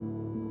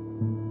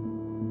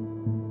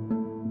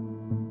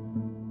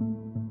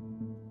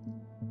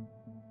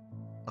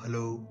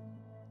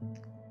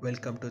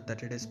Welcome to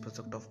 30 Days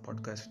Project of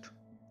Podcast.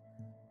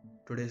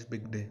 Today is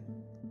big day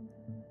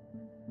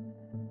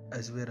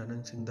as we are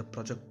announcing the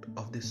project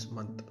of this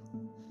month.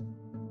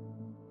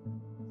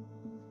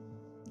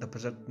 The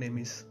project name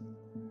is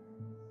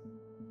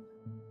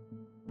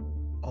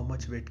How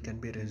much weight can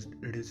be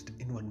reduced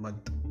in 1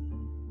 month.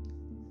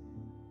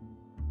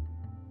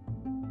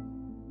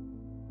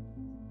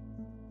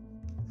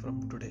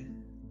 From today,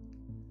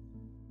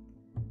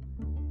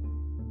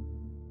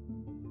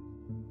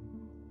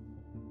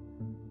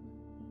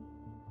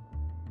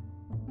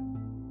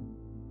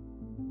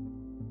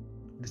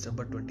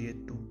 December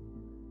 28th to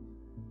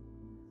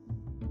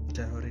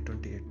January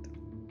 28th.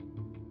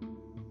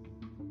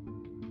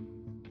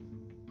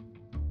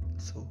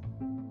 So,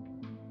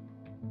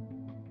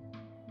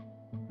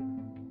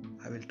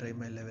 I will try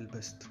my level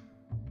best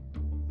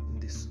in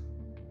this.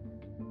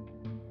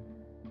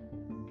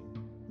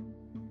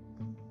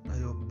 I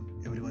hope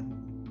everyone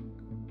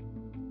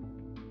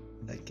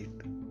like it.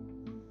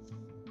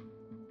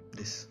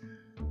 This.